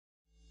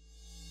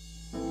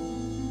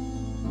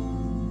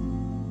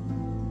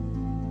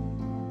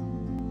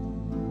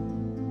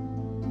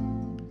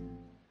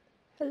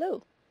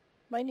Hello,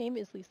 my name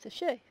is Lisa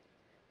Shea,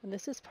 and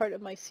this is part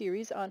of my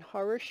series on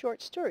horror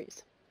short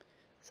stories.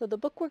 So the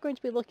book we're going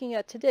to be looking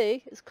at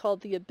today is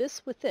called The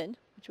Abyss Within,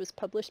 which was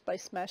published by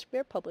Smash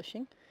Bear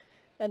Publishing,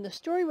 and the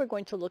story we're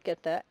going to look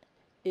at that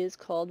is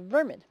called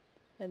Vermin,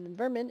 and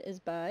Vermin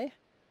is by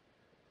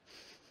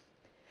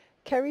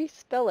Kerri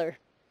Spellar.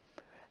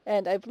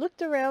 And I've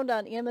looked around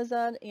on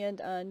Amazon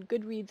and on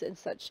Goodreads and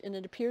such, and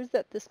it appears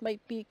that this might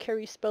be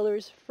Kerri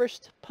Spellar's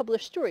first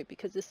published story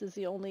because this is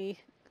the only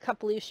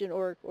compilation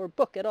or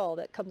book at all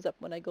that comes up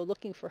when I go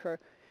looking for her,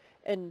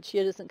 and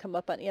she doesn't come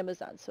up on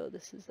Amazon, so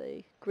this is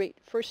a great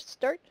first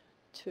start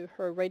to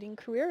her writing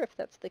career if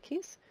that's the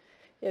case.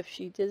 If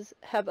she does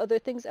have other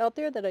things out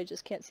there that I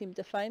just can't seem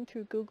to find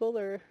through Google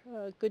or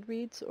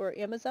Goodreads or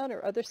Amazon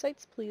or other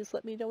sites, please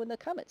let me know in the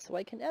comments so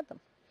I can add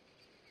them.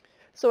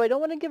 So I don't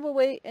want to give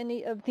away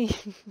any of the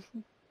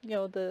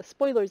the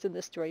spoilers in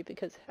this story,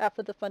 because half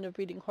of the fun of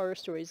reading horror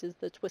stories is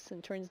the twists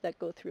and turns that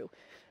go through.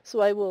 So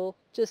I will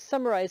just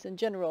summarize in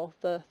general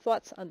the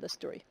thoughts on the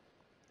story.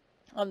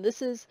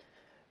 This is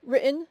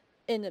written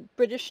in a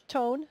British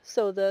tone,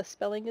 so the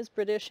spelling is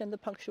British and the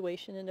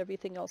punctuation and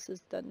everything else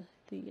is done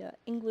the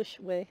English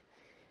way.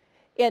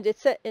 And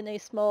it's set in a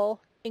small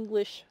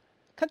English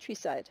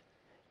countryside.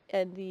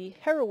 And the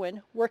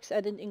heroine works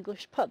at an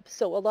English pub.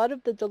 So a lot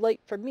of the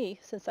delight for me,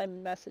 since I'm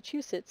in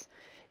Massachusetts,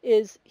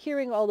 is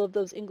hearing all of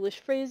those English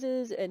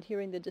phrases and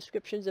hearing the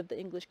descriptions of the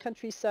English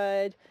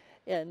countryside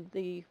and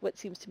the what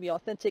seems to be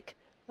authentic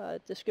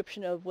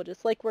description of what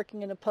it's like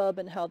working in a pub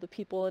and how the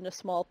people in a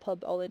small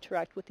pub all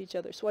interact with each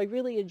other. So I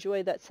really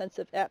enjoy that sense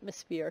of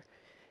atmosphere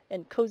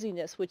and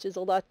coziness, which is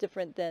a lot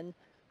different than,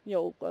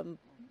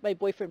 my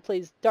boyfriend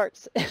plays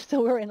darts,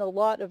 so we're in a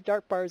lot of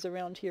dart bars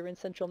around here in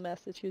central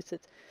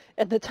Massachusetts.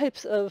 And the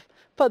types of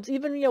pubs,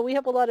 even, we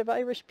have a lot of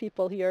Irish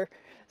people here,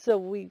 so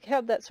we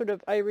have that sort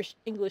of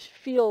Irish-English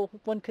feel,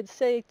 one could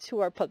say,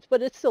 to our pubs.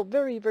 But it's still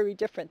very, very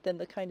different than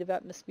the kind of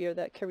atmosphere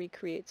that Kerri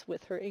creates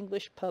with her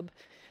English pub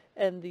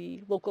and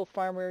the local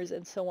farmers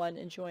and so on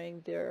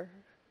enjoying their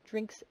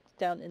drinks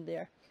down in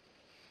there.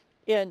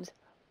 And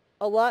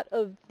a lot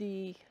of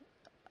the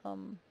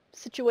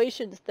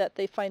situations that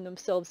they find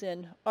themselves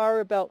in are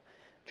about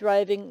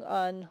driving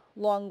on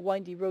long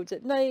windy roads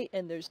at night,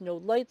 and there's no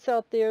lights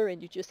out there,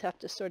 and you just have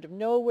to sort of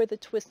know where the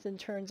twists and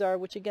turns are,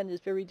 which again is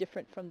very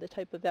different from the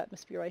type of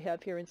atmosphere I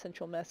have here in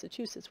central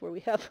Massachusetts, where we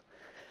have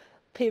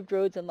paved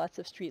roads and lots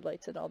of street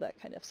lights and all that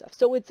kind of stuff.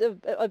 So it's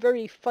a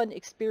very fun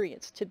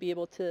experience to be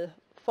able to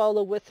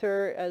follow with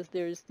her as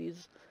there's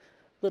these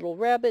little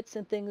rabbits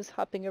and things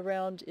hopping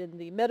around in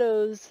the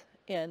meadows,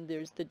 and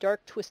there's the dark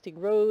twisting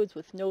roads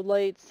with no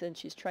lights, and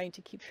she's trying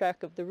to keep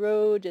track of the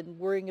road and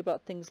worrying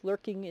about things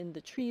lurking in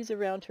the trees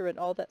around her and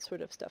all that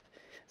sort of stuff.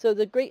 So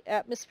the great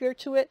atmosphere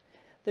to it.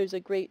 There's a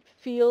great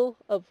feel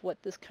of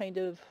what this kind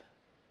of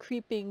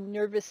creeping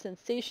nervous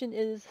sensation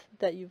is,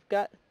 that you've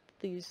got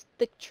these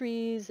thick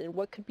trees and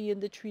what could be in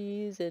the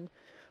trees and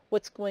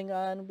what's going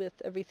on with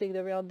everything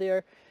around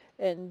there,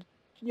 and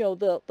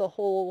the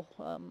whole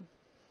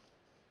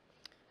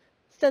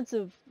sense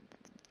of,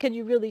 can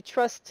you really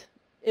trust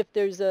if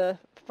there's a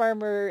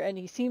farmer and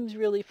he seems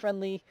really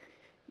friendly,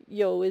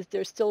 is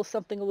there still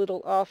something a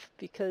little off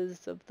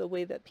because of the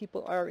way that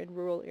people are in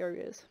rural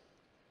areas?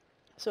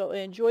 So I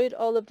enjoyed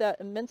all of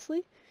that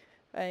immensely.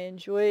 I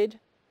enjoyed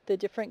the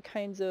different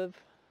kinds of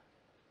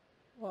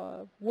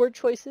word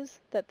choices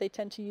that they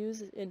tend to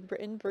use in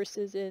Britain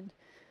versus in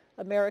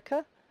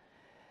America.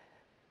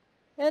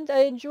 And I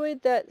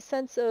enjoyed that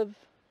sense of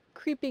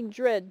creeping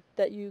dread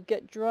that you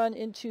get drawn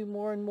into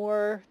more and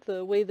more,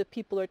 the way the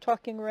people are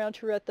talking around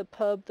her at the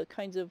pub, the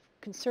kinds of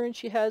concerns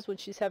she has when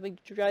she's having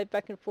to drive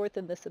back and forth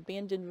in this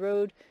abandoned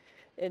road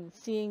and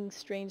seeing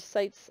strange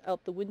sights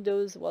out the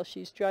windows while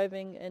she's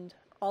driving, and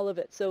all of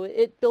it. So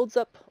it builds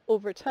up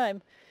over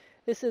time.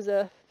 This is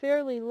a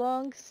fairly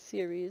long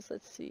series.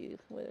 Let's see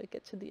when I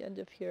get to the end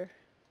of here.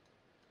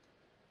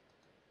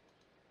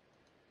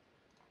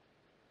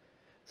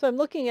 So I'm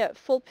looking at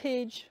full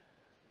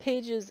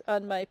pages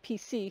on my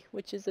PC,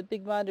 which is a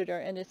big monitor,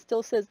 and it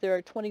still says there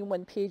are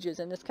 21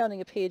 pages, and it's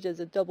counting a page as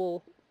a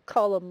double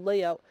column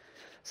layout.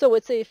 So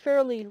it's a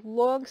fairly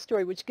long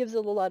story, which gives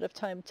it a lot of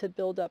time to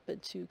build up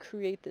and to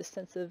create this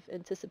sense of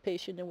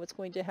anticipation and what's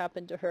going to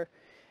happen to her,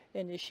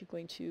 and is she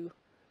going to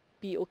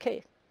be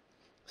okay.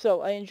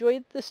 So I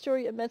enjoyed the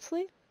story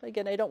immensely.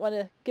 Again, I don't want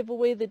to give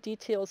away the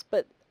details,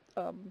 but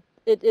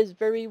it is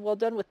very well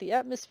done with the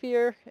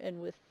atmosphere and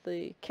with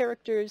the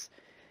characters,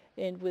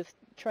 and with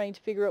trying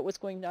to figure out what's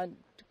going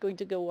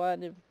to go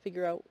on and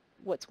figure out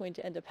what's going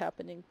to end up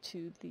happening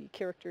to the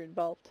character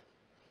involved.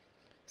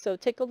 So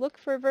take a look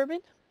for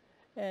Vermin,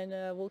 and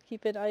we'll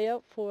keep an eye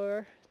out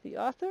for the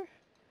author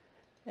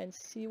and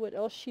see what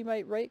else she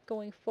might write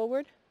going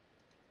forward.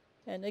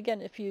 And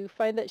again, if you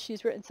find that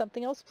she's written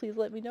something else, please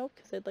let me know,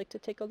 because I'd like to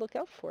take a look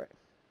out for it.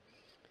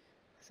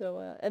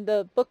 So, and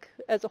the book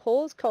as a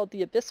whole is called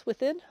The Abyss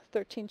Within,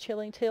 13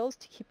 Chilling Tales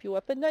to Keep You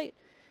Up at Night.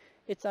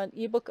 It's on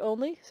ebook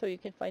only, so you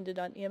can find it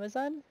on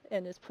Amazon,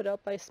 and is put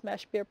out by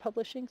Smash Bear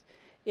Publishing.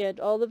 And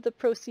all of the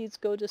proceeds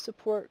go to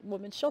support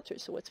women's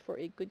shelters, so it's for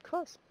a good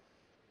cause.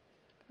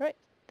 All right,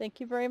 thank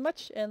you very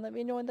much, and let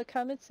me know in the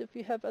comments if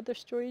you have other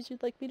stories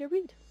you'd like me to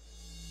read.